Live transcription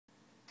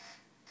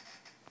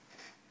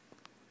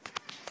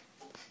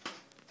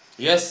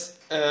Yes,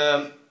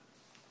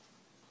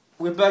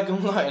 we're back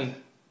online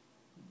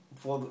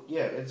for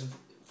it's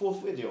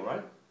fourth video,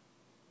 right?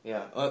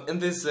 Yeah,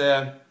 and this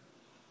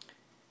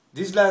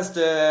these last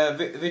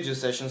video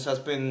sessions has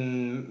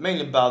been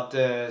mainly about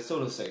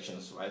solo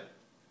sections, right?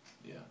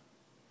 Yeah.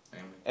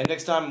 And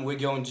next time we're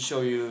going to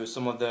show you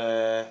some of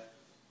the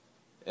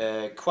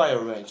choir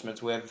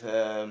arrangements we have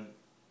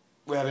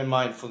in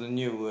mind for the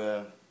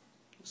new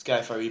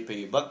Skyfire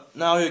EP. But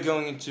now we're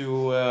going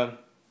to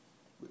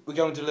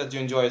let you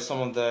enjoy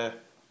some of the.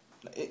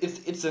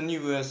 It's a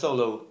new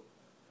solo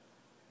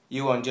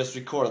Johan just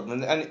recorded,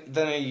 and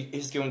then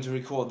he's going to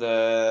record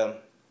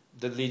the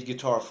lead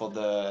guitar for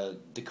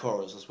the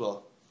chorus as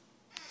well.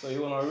 So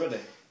Johan, are you ready?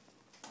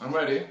 I'm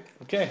ready.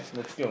 Okay,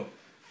 let's go.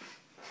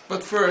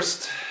 But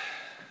first,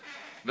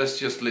 let's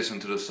just listen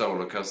to the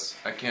solo, cause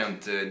I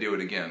can't do it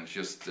again.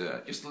 Just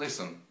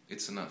listen.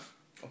 It's enough.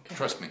 Okay.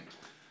 Trust me.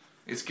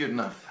 It's good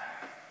enough.